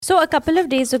So a couple of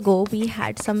days ago, we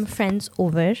had some friends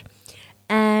over,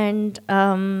 and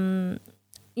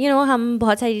हम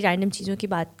बहुत सारी random चीज़ों की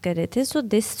बात कर रहे थे. So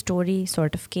this story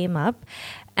sort of came up.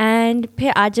 And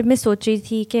फिर आज जब मैं सोच रही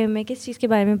थी कि मैं किस चीज़ के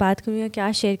बारे में बात करूँ या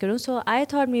क्या शेयर करूँ, so I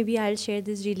thought maybe I share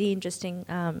this really interesting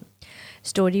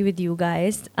story with you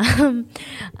guys.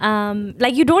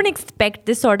 Like you don't expect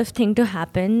this sort of thing to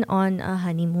happen on a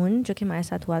honeymoon, जो कि हमारे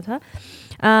साथ हुआ था.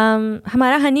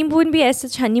 हमारा हनीमून भी ऐसा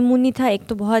हनीमून नहीं था. एक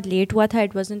तो बहुत लेट हुआ था.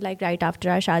 It wasn't like right after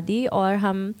our शादी, और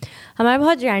हमारा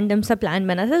बहुत रैंडम सा प्लान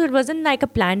बना था. It wasn't like a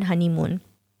plan honeymoon.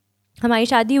 हमारी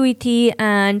शादी हुई थी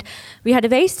and we had a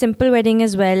very simple wedding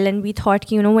as well, and we thought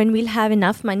कि when we'll have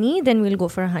enough money then we'll go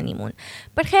for a honeymoon.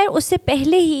 पर खैर उससे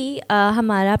पहले ही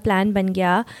हमारा प्लान बन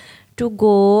गया to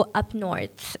go up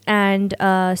north and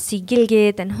see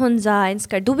Gilgit and Hunza and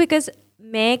Skardu, because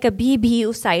मैं कभी भी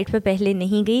उस साइड पर पहले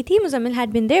नहीं गई थी. Muzammil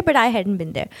had been there but I hadn't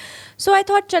been there. So I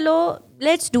thought चलो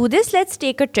let's do this, let's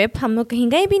take a trip. हम लोग कहीं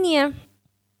गए भी नहीं है.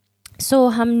 So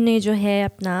हमने जो है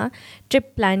अपना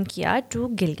ट्रिप प्लान किया टू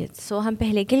गिलगित. So हम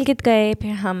पहले गिलगित गए,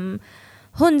 फिर हम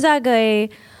हुंजा गए,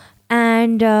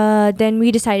 एंड देन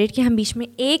वी डिसाइडेड कि हम बीच में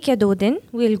 1 या 2 दिन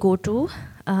we'll go to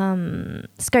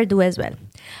Skardu as well.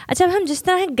 अच्छा, अब हम जिस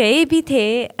तरह गए भी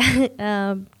थे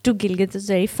to Gilgit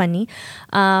is very funny.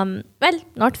 Well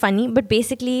not funny but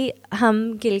basically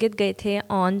हम गिलगित गए थे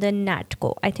on the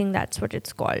NATCO. I think that's what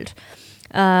it's called.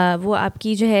 वो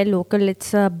आपकी जो है local,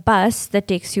 it's a bus that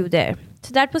takes you there.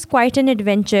 So that was quite an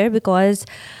adventure because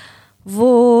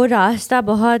वो रास्ता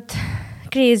बहुत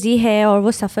क्रेज़ी है और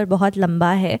वो सफ़र बहुत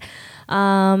लंबा है.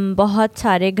 बहुत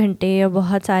सारे घंटे और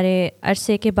बहुत सारे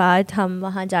अरसे के बाद हम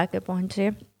वहाँ जाकर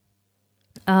पहुँचे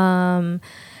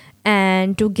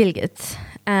and to Gilgit,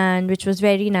 and which was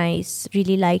very nice.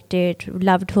 Really liked it,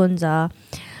 loved Hunza.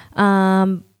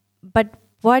 But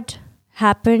what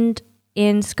happened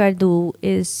in Skardu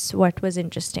is what was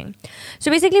interesting.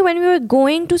 So basically when we were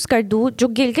going to Skardu, जो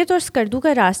Gilgit और Skardu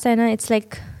का रास्ता है ना, it's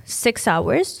like 6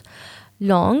 hours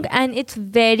long, and it's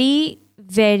very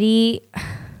very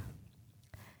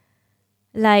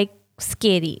like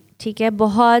scary. ठीक है,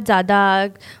 बहुत ज़्यादा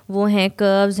वो हैं,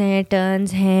 कर्व्स हैं,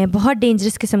 टर्न्स हैं, बहुत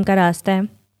डेंजरस किस्म का रास्ता है.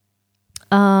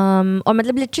 और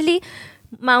मतलब लिटरली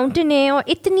माउंटेन है और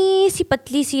इतनी सी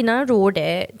पतली सी ना रोड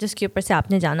है जिसके ऊपर से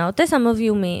आपने जाना होता है. सम ऑफ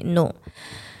यू में नो.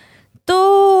 तो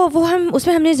वो हम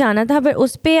उसमें हमने जाना था, पर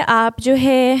उस पर आप जो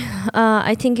है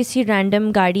आई थिंक किसी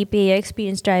रैंडम गाड़ी पे या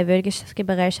एक्सपीरियंस ड्राइवर के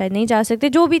बगैर शायद नहीं जा सकते.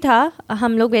 जो भी था,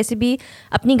 हम लोग वैसे भी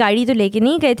अपनी गाड़ी तो लेके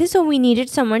नहीं गए थे. So we needed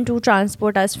someone to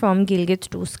transport us from Gilgit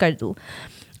to Skardu.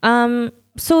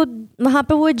 सो वहाँ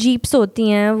पर वो जीप्स होती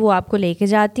हैं, वो आपको लेके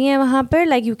जाती हैं वहाँ पर.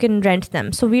 Like you can rent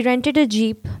them. So we rented a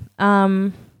jeep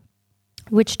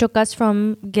which took us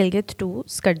from Gilgit to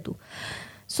Skardu.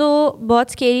 सो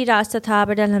बहुत स्केरी रास्ता था,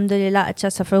 बट अल्हम्दुलिल्लाह अच्छा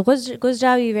सफ़र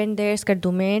गुजरा. We went there.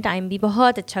 स्कर्दू में टाइम भी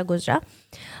बहुत अच्छा गुजरा.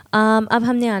 अब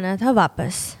हमने आना था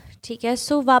वापस. ठीक है,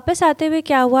 सो वापस आते हुए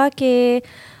क्या हुआ कि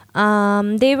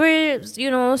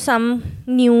देवर सम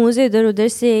न्यूज़ इधर उधर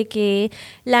से कि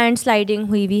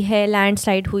लैंडस्लाइडिंग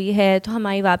लैंडस्लाइड हुई है, तो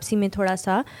हमारी वापसी में थोड़ा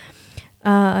सा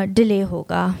डिले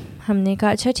होगा. हमने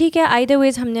कहा अच्छा ठीक है, आइदर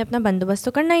वेज हमने अपना बंदोबस्त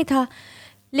तो करना ही था.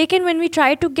 लेकिन when we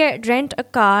tried to rent a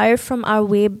car from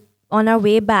on our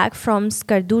way back from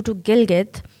Skardu to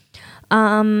Gilgit,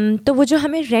 तो वो जो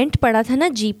हमें रेंट पड़ा था ना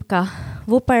जीप का,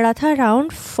 वो पड़ा था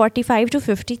around 45 to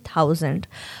 50,000.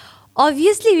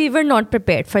 Obviously we were not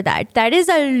prepared for that. That is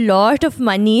a lot of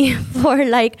money for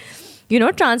like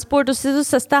transport. उससे तो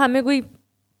सस्ता हमें कोई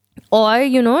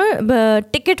और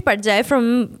टिकट पड़ जाए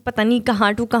फ्रॉम पता नहीं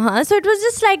कहाँ टू कहाँ. So it was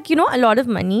just like a lot of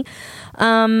money,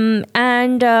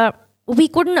 and we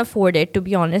couldn't afford it, to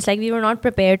be honest. Like we were not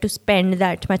prepared to spend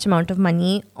that much amount of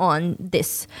money on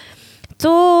this.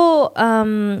 तो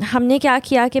हमने क्या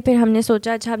किया कि फिर हमने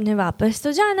सोचा अच्छा हमने वापस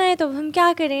तो जाना है, तो हम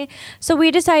क्या करें. सो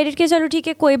वी डिसाइडेड कि चलो ठीक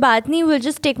है, कोई बात नहीं, will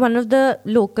just take one of the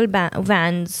local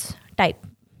vans type.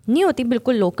 नहीं होती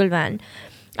बिल्कुल local van.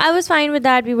 I was fine with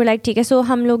that. We were like ठीक है. सो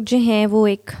हम लोग जो हैं वो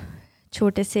एक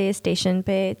छोटे से स्टेशन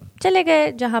पे चले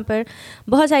गए जहाँ पर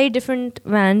बहुत सारी डिफरेंट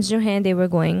वैन्स जो हैं दे were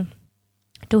going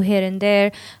to hair and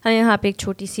there. हमें यहाँ पे एक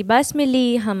छोटी सी बस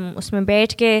मिली, हम उसमें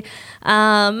बैठ के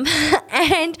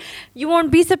and you won't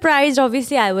be surprised,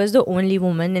 obviously I was the only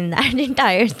woman in that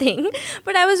entire thing,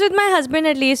 but I was with my husband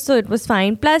at least, so it was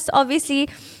fine. Plus obviously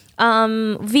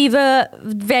we were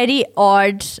very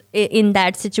odd in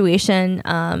that situation,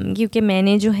 क्योंकि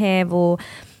मैंने जो है वो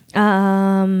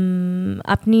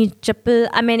अपनी चप्पल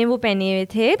मैंने वो पहने हुए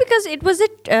थे because it was a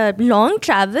long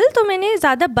travel, तो मैंने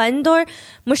ज़्यादा बंद और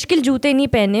मुश्किल जूते नहीं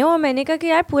पहने और मैंने कहा कि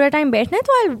यार पूरा टाइम बैठना है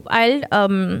तो आई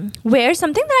where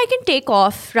something that I can take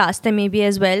off रास्ते में भी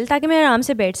एज वेल, ताकि मैं आराम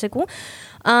से बैठ सकूँ.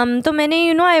 तो मैंने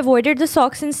आई avoided the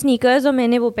socks and sneakers और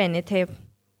मैंने वो पहने थे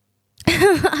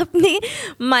अपनी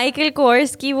माइकल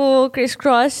कोर्स की वो क्रिस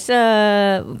क्रॉस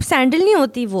सैंडल नहीं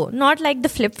होती, वो not like the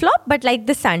flip flop but like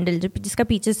the sandal जिसका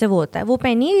पीछे से वो होता है, वो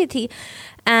पहनी हुई थी.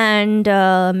 एंड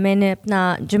मैंने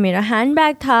अपना जो मेरा हैंड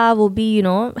बैग था वो भी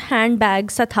हैंड बैग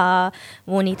सा था,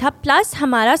 वो नहीं था. प्लस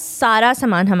हमारा सारा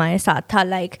सामान हमारे साथ था,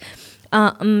 लाइक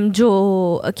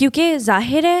जो क्योंकि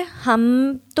ज़ाहिर है हम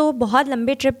तो बहुत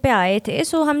लंबे ट्रिप पे आए थे,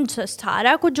 सो हम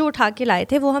सारा कुछ जो उठा के लाए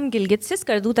थे वो हम गिलगित से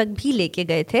स्कर्दू तक भी लेके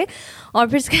गए थे और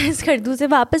फिर स्कर्दू से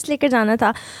वापस लेकर जाना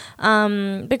था.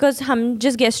 बिकॉज हम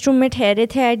जिस गेस्ट रूम में ठहरे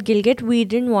थे eight Gilgit, we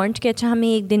didn't want कि अच्छा हमें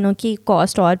एक दिनों की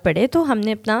कॉस्ट और पड़े, तो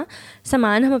हमने अपना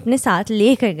सामान हम अपने साथ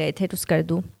ले कर गए थे टू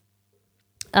स्कर्दू.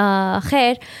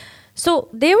 खैर, so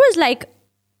there was like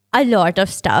a lot of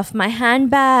stuff. My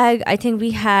handbag, I think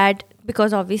we had,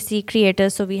 because obviously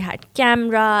creators, so we had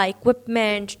camera,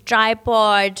 equipment,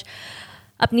 tripod.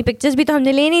 अपनी पिक्चर्स भी तो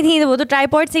हमने लेनी थी, तो वो तो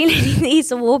ट्राईपॉड से ही लेनी थी,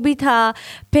 सो वो भी था.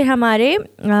 फिर हमारे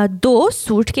 2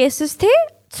 सूट केसेस थे,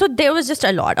 so there was just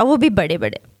a lot, और वो भी बड़े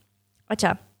बड़े.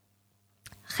 अच्छा,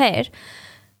 खैर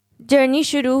जर्नी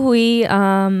शुरू हुई,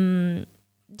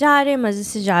 जा रहे हैं मज़े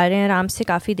से जा रहे हैं आराम से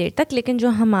काफ़ी देर तक, लेकिन जो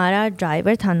हमारा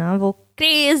ड्राइवर था ना वो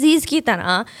क्रेजीज़ की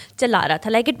तरह चला रहा था,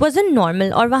 लाइक इट वाज़न्ट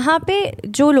नॉर्मल. और वहाँ पे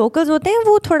जो लोकल्स होते हैं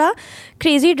वो थोड़ा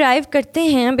क्रेजी ड्राइव करते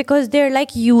हैं because they are like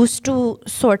used to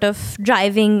sort of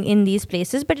driving in these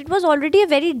places, but it was already a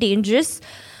very dangerous,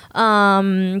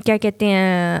 क्या कहते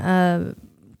हैं,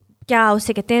 क्या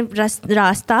उसे कहते हैं,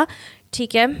 रास्ता,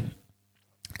 ठीक है.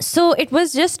 So it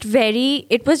was just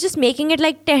making it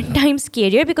like 10 times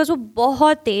scarier because वो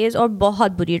बहुत तेज़ और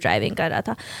बहुत बुरी ड्राइविंग कर रहा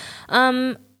था.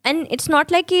 एंड इट्स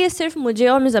नॉट लाइक कि ये सिर्फ मुझे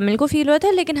और मुजम्मिल को फील हुआ था,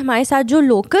 लेकिन हमारे साथ जो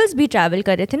लोकल्स भी ट्रैवल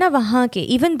कर रहे थे ना वहाँ के,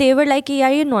 इवन दे वर लाइक कि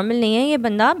यार ये नॉर्मल नहीं है, ये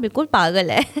बंदा बिल्कुल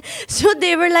पागल है. सो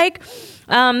they were like,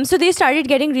 so they started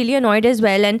getting really annoyed as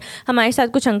well. And हमारे साथ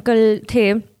कुछ अंकल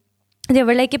थे, दे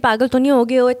वर लाइक कि पागल तो नहीं हो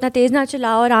गए हो, इतना तेज़ ना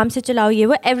चलाओ, आराम से चलाओ, ये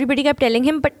वो everybody kept telling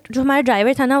him. But जो हमारा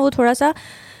ड्राइवर था ना वो थोड़ा सा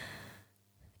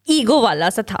ईगो वाला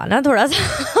सा था ना, थोड़ा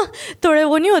सा थोड़े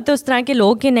वो नहीं होते उस तरह के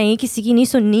लोग कि नहीं किसी की नहीं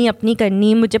सुननी, अपनी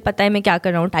करनी, मुझे पता है मैं क्या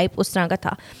कर रहा हूँ टाइप, उस तरह का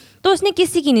था. तो उसने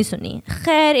किसी की नहीं सुनी.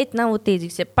 खैर इतना वो तेज़ी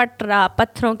से पट रहा,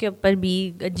 पत्थरों के ऊपर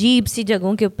भी, अजीब सी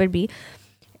जगहों के ऊपर भी.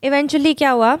 इवेंचुअली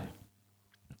क्या हुआ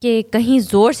कि कहीं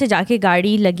ज़ोर से जाके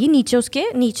गाड़ी लगी नीचे, उसके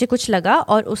नीचे कुछ लगा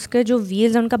और उसके जो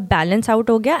व्हील्स हैं उनका बैलेंस आउट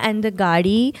हो गया एंड द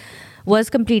गाड़ी वॉज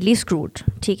कम्प्लीटली स्क्रूड.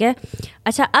 ठीक है.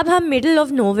 अच्छा, अब हम मिडल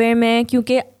ऑफ नोवेयर में,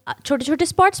 क्योंकि छोटे छोटे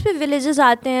स्पॉट्स पे विलेजेस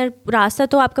आते हैं, रास्ता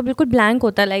तो आपका बिल्कुल ब्लैंक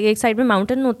होता है, लाइक एक साइड पे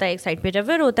माउंटेन होता है, एक साइड पे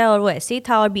रिवर होता है, और वो ऐसे ही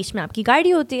था और बीच में आपकी गाड़ी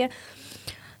होती है.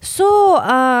 सो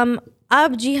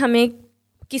अब जी हमें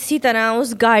किसी तरह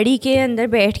उस गाड़ी के अंदर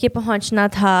बैठ के पहुंचना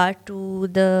था टू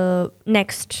द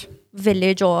नेक्स्ट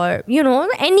विलेज और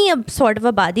एनी सॉर्ट ऑफ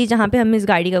आबादी जहाँ पे हम इस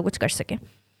गाड़ी का कुछ कर सकें.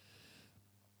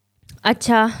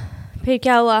 अच्छा, फिर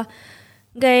क्या हुआ,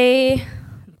 गए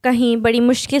कहीं, बड़ी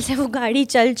मुश्किल से वो गाड़ी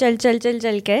चल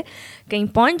के कहीं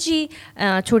पहुंची.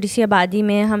 छोटी सी आबादी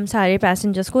में हम सारे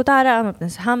पैसेंजर्स को उतारा,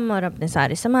 हम और अपने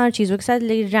सारे सामान चीज़ों के साथ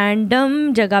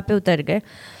रैंडम जगह पे उतर गए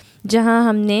जहां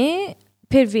हमने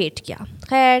फिर वेट किया.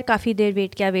 खैर काफ़ी देर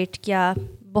वेट किया,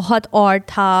 बहुत ऑड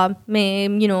था.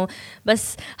 मैं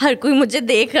बस हर कोई मुझे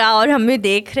देख रहा और हमें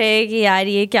देख रहे कि यार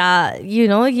ये क्या,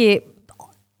 ये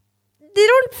they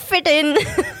don't fit in.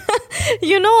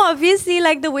 Obviously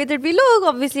like the way that we look,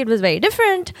 obviously it was very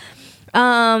different.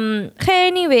 खैर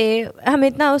anyway, हमें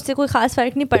इतना उससे कोई ख़ास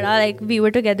फ़र्क नहीं पड़ा, like we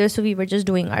were together so we were just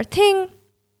doing our thing.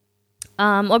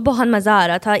 और बहुत मज़ा आ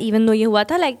रहा था, even though ये हुआ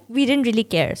था like we didn't really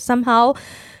care, somehow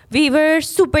we were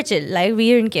super chill, like we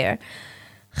didn't care.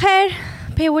 खैर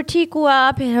फिर वो ठीक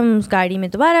हुआ, फिर हम उस गाड़ी में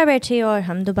दोबारा बैठे और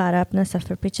हम दोबारा अपना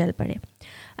सफ़र पे चल पड़े.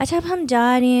 अच्छा, अब हम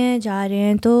जा रहे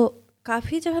हैं तो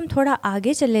काफ़ी जब हम थोड़ा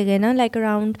आगे चले गए ना, लाइक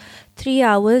अराउंड 3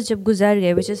 hours जब गुजर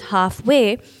गए, विच इज़ हाफ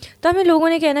वे, तो हमें लोगों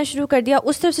ने कहना शुरू कर दिया,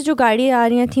 उस तरफ से जो गाड़ी आ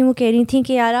रही थी वो कह रही थी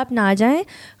कि यार आप ना जाएं,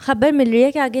 ख़बर मिल रही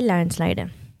है कि आगे लैंडस्लाइड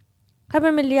है.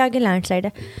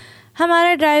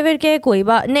 हमारा ड्राइवर कहे कोई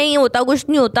बात नहीं होता, कुछ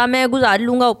नहीं होता, मैं गुजार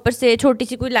लूँगा, ऊपर से छोटी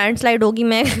सी कोई लैंडस्लाइड होगी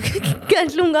मैं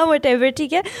कर लूँगा, व्हाटएवर,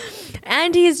 ठीक है.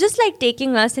 And he is just like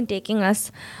taking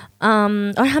us.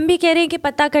 और हम भी कह रहे हैं कि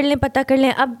पता कर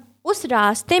लें. अब उस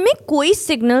रास्ते में कोई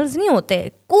सिग्नल्स नहीं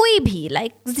होते, कोई भी,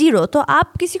 लाइक ज़ीरो. तो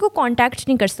आप किसी को कांटेक्ट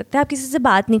नहीं कर सकते, आप किसी से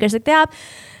बात नहीं कर सकते, आप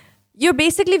you are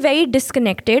basically very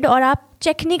disconnected और आप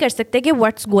चेक नहीं कर सकते कि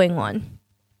what's going on.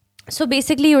 So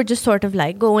basically you're just sort of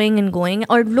like going and going,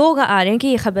 और लोग आ रहे हैं कि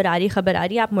ये खबर आ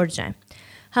रही, आप मुड़ जाएं.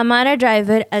 हमारा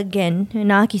ड्राइवर अगेन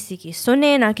ना किसी की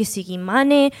सुने ना किसी की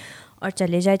माने और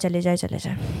चले जाए.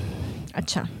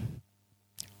 अच्छा,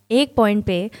 एक पॉइंट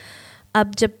पे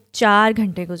अब जब 4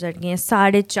 घंटे गुजर गए हैं,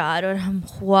 4:30, और हम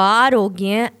ख्वार हो गए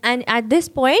हैं, and at this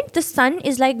point the sun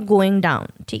is like going down.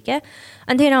 ठीक है,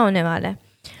 अंधेरा होने वाला है.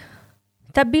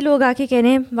 तब भी लोग आके कह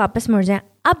रहे हैं वापस मुड़ जाएं.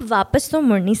 अब वापस तो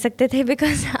मुड़ नहीं सकते थे,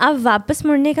 बिकॉज अब वापस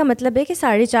मुड़ने का मतलब है कि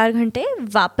 4.5 घंटे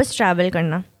वापस ट्रैवल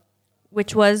करना,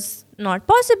 which was not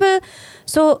possible.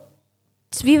 So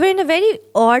we were in a very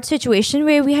odd situation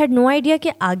where we had no idea कि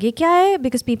आगे क्या है,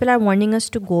 because people are wanting us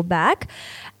to go back.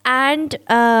 And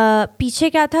पीछे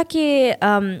क्या था कि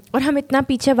और हम इतना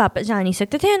पीछे वापस जा नहीं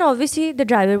सकते थे. And obviously the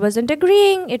driver wasn't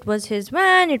agreeing. It was his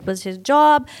van, it was his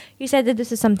job. He said that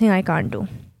this is something I can't do.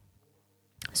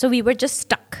 So we were just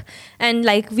stuck. And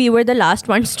like we were the last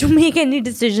ones to make any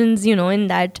decisions, you know, in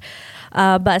that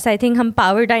bus. I think हम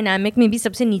power dynamic में भी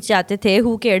सबसे नीचे आते थे.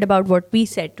 Who cared about what we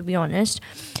said, to be honest.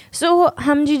 So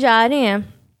हम जी जा रहे हैं.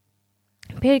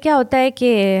 फिर क्या होता है कि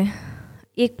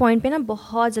एक पॉइंट पे ना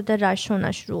बहुत ज़्यादा रश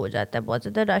होना शुरू हो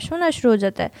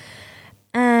जाता है.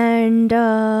 एंड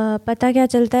पता क्या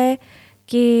चलता है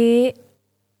कि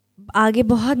आगे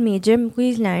बहुत मेजर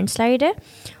कोई लैंडस्लाइड है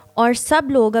और सब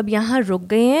लोग अब यहाँ रुक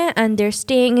गए हैं. And there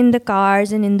staying in the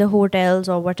cars and in the hotels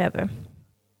और वट एवर.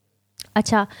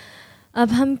 अच्छा, अब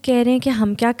हम कह रहे हैं कि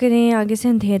हम क्या करें, आगे से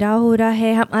अंधेरा हो रहा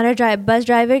है. हमारा बस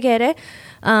ड्राइवर कह रहा है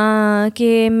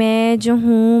कि मैं जो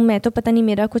हूँ, मैं तो पता नहीं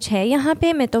मेरा कुछ है यहाँ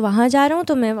पे, मैं तो वहाँ जा रहा हूँ,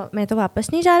 तो मैं तो वापस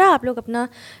नहीं जा रहा, आप लोग अपना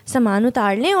सामान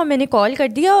उतार लें. और मैंने कॉल कर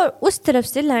दिया और उस तरफ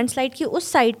से लैंडस्लाइड की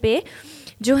उस साइड पे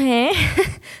जो है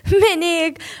मैंने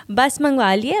एक बस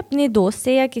मंगवा ली है अपने दोस्त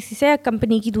से या किसी से, या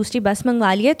कंपनी की दूसरी बस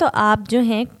मंगवा ली है, तो आप जो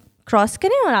हैं क्रॉस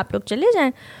करें और आप लोग चले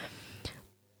जाएं.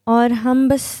 और हम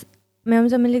बस मैम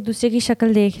सब मिल एक दूसरे की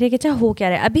शक्ल देख रहे हैं कि अच्छा हो क्या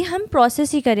रहा है. अभी हम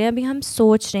प्रोसेस ही कर रहे हैं, अभी हम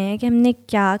सोच रहे हैं कि हमने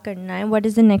क्या करना है, what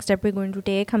is the next step we going to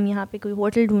take. हम यहाँ पे कोई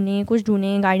होटल ढूंढें, कुछ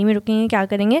ढूंढें, गाड़ी में रुकेंगे, क्या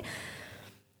करेंगे,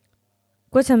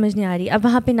 कुछ समझ नहीं आ रही. अब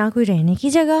वहाँ पे ना कोई रहने की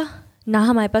जगह, ना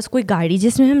हमारे पास कोई गाड़ी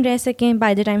जिसमें हम रह सकें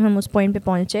बाय द टाइम हम उस पॉइंट पे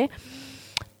पहुँचे.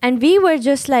 And we were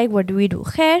just like what do we do.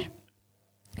 खैर,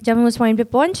 जब हम उस पॉइंट पे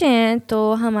पहुँचे हैं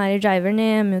तो हमारे ड्राइवर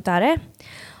ने हमें उतारा है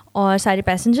और सारे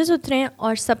पैसेंजर्स उतरे हैं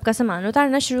और सबका सामान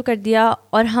उतारना शुरू कर दिया.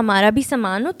 और हमारा भी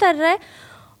सामान उतर रहा है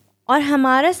और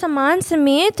हमारा सामान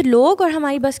समेत लोग और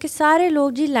हमारी बस के सारे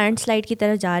लोग जी लैंडस्लाइड की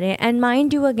तरफ जा रहे हैं. And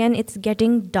mind you again it's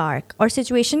getting dark. और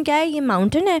सिचुएशन क्या है, ये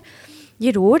माउंटेन है,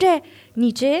 ये रोड है,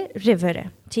 नीचे रिवर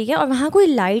है, ठीक है, और वहाँ कोई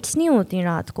लाइट्स नहीं होती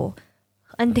रात को,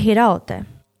 अंधेरा होता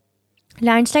है.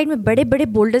 लैंडस्लाइड में बड़े बड़े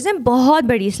बोल्डर्स हैं, बहुत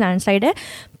बड़ी लैंडस्लाइड है,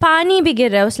 पानी भी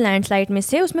गिर रहा है उस लैंडस्लाइड में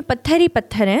से, उसमें पत्थर ही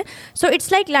पत्थर हैं. सो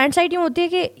इट्स लाइक लैंडस्लाइड यूँ होती है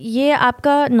कि ये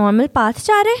आपका नॉर्मल पाथ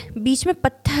जा रहा है, बीच में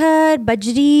पत्थर,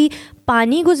 बजरी,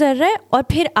 पानी गुजर रहा है और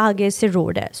फिर आगे से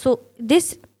रोड है. So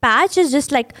this patch is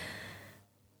just like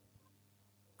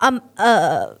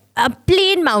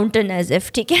plain mountain as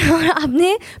if, ठीक है, और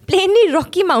आपने प्लेन नहीं,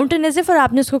 रॉकी माउंटेन एज इफ, और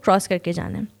आपने उसको क्रॉस करके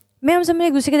जाना है. मैं हम सब में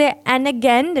एक दूसरे के. And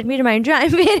again let me remind you, I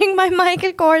am wearing my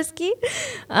Michael Kors की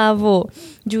वो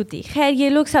जूती. खैर, ये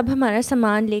लोग सब हमारा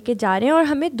सामान लेके जा रहे हैं और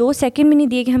हमें 2 सेकंड भी नहीं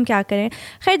दिए कि हम क्या करें.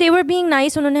 खैर, दे वर बीइंग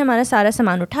नाइस, उन्होंने हमारा सारा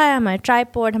सामान उठाया, हमारा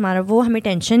ट्राइपॉड, हमारा वो. हमें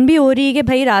टेंशन भी हो रही है कि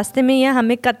भाई रास्ते में ये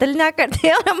हमें कत्ल ना कर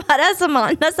दे और हमारा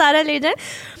सामान ना सारा ले जाए.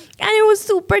 And it was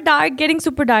super dark, getting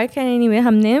super dark. And anyway,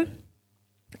 हमने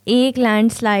एक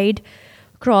लैंडस्लाइड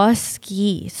क्रॉस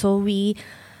की. So we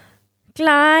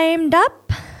climbed up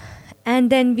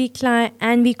and then we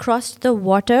crossed the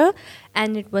water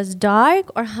and it was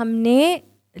dark. और हमने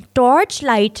टॉर्च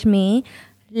लाइट में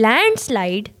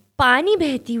लैंडस्लाइड पानी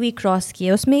बहती हुई क्रॉस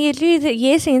किया. उसमें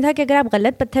ये सीन था कि अगर आप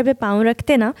गलत पत्थर पे पाँव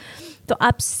रखते ना तो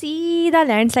आप सीधा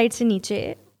लैंडस्लाइड से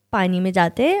नीचे पानी में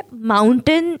जाते,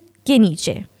 माउंटेन के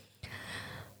नीचे.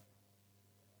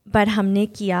 पर हमने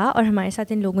किया और हमारे साथ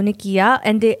इन लोगों ने किया.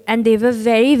 And they were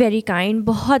very very kind,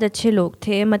 बहुत अच्छे लोग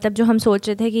थे. मतलब जो हम सोच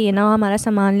रहे थे कि ये ना हमारा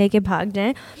सामान लेके भाग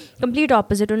जाएं, कंप्लीट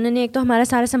ऑपोजिट. उन्होंने एक तो हमारा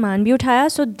सारा सामान भी उठाया.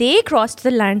 So they crossed the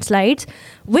landslides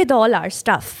with all our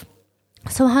stuff.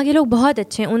 So वहाँ के लोग बहुत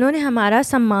अच्छे हैं. उन्होंने हमारा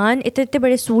सामान, इतने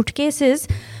बड़े सूटकेसेस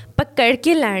पकड़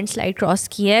के लैंडस्लाइड क्रॉस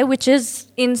किया है, विच इज़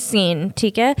इनसेन,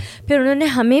 ठीक है. फिर उन्होंने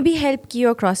हमें भी हेल्प की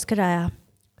और क्रॉस कराया.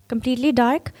 कम्प्लीटली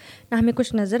डार्क, ना हमें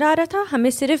कुछ नज़र आ रहा था, हमें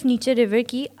सिर्फ नीचे रिवर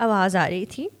की आवाज़ आ रही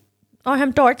थी और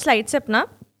हम टॉर्च लाइट से अपना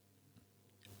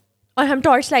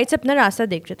रास्ता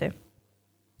देख रहे थे.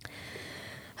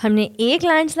 हमने एक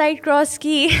लैंडस्लाइड क्रॉस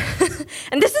की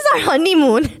and this is our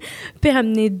honeymoon. फिर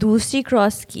हमने दूसरी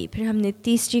क्रॉस की, फिर हमने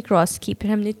तीसरी क्रॉस की,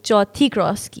 फिर हमने चौथी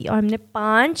क्रॉस की और हमने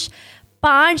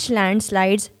पांच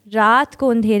लैंडस्लाइड्स रात को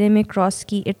अंधेरे में क्रॉस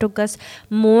की. It took us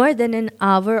more than an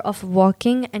hour of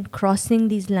walking and crossing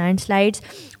these landslides.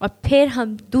 और फिर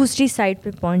हम दूसरी साइड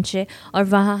पे पहुँचे और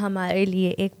वहाँ हमारे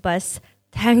लिए एक बस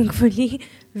thankfully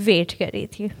वेट कर रही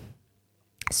थी.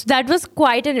 So that was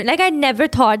quite I never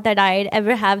thought that I'd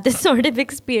ever have this sort of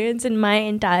experience in my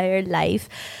entire life.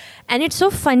 And it's so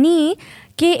funny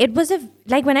कि it was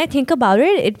when I think about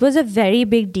it, it was a very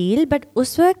big deal. But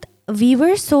उस वक्त we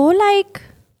were so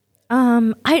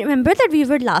I remember that we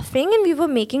were laughing and we were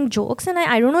making jokes, and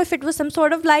I don't know if it was some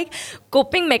sort of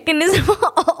coping mechanism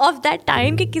of that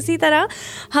time कि किसी तरह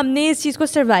हमने इस चीज़ को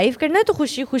survive करना है तो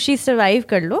खुशी खुशी survive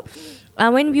कर लो.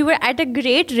 When we were at a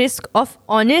great risk of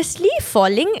honestly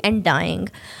falling and dying.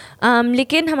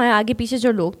 लेकिन हमारे आगे पीछे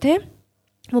जो लोग थे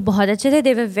वो बहुत अच्छे थे.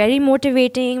 They were very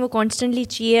motivating. वो कॉन्स्टेंटली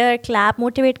चीयर क्लैप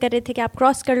मोटिवेट कर रहे थे कि आप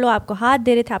क्रॉस कर लो, आपको हाथ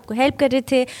दे रहे थे, आपको हेल्प कर रहे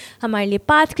थे, हमारे लिए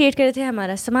पाथ क्रिएट कर रहे थे,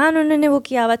 हमारा सामान उन्होंने वो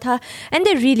किया हुआ था. And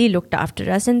they really looked after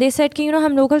us and they said कि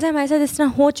हम लोकल से हमारे साथ इस तरह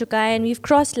हो चुका है and we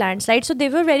cross landslide. So they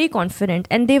were very confident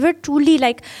and they were truly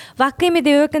वाकई में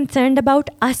दे वर कंसर्न्ड अबाउट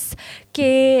अस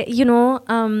कि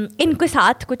इनके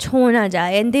साथ कुछ हो ना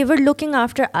जाए. And they were looking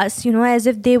after us as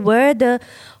if they were the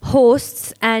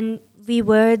hosts and we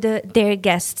were their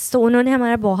guests. So उन्होंने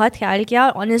हमारा बहुत ख्याल किया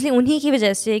और ऑनेस्टली उन्हीं की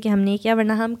वजह से कि हमने किया,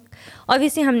 वरना हम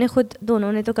ऑब्वियसली हमने खुद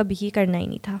दोनों ने तो कभी ही करना ही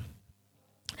नहीं था.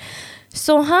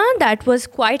 So हाँ, that was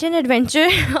quite an adventure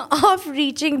of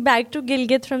reaching back to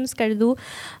Gilgit from Skardu.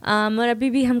 और अभी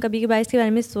भी हम कभी कभार इसके बारे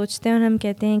में सोचते हैं और हम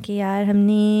कहते हैं कि यार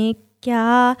हमने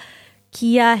क्या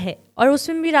किया है. और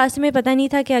उसमें भी रास्ते में पता नहीं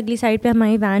था कि अगली साइड पे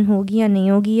हमारी वैन होगी या नहीं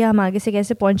होगी, या हम आगे से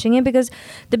कैसे पहुंचेंगे. Because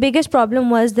the biggest problem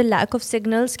was the lack of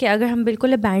signals कि अगर हम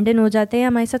बिल्कुल अबैंडन हो जाते हैं,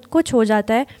 हमारे साथ कुछ हो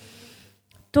जाता है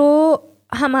तो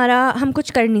हम कुछ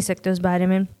कर नहीं सकते उस बारे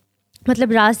में.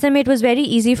 मतलब रास्ते में it was very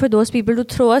easy for those people to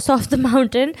throw us off the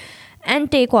mountain and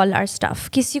take all our stuff.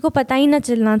 किसी को पता ही ना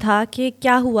चलना था कि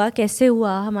क्या हुआ, कैसे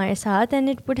हुआ हमारे साथ. And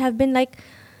it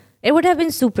would have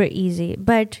been super easy,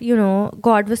 but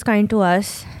God was kind to us,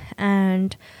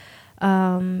 and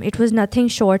it was nothing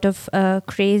short of a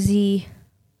crazy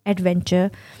adventure.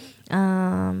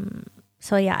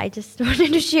 So yeah, I just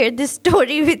wanted to share this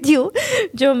story with you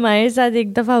जो हमारे साथ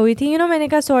एक दफ़ा हुई थी. मैंने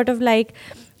कहा sort of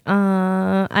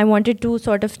I wanted to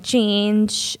sort of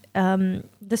change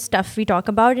the stuff we talk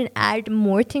about and add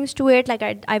more things to it.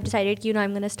 I've decided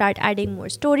I'm going to start adding more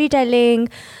storytelling,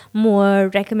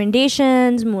 more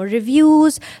recommendations, more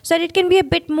reviews, so that it can be a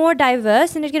bit more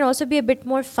diverse and it can also be a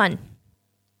bit more fun.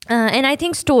 And I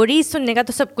think stories सुनने का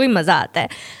तो सबको ही मज़ा आता है.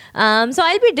 So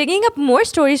I'll be digging up more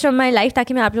stories from my life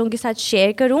ताकि मैं आप लोगों के साथ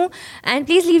share करूँ. And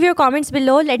please leave your comments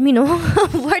below. Let me know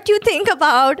what you think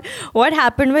about what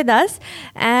happened with us.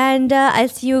 And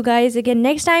I'll see you guys again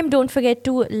next time. Don't forget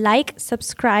to like,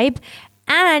 subscribe,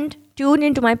 and tune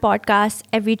into my podcast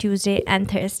every Tuesday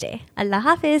and Thursday. Allah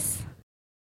Hafiz.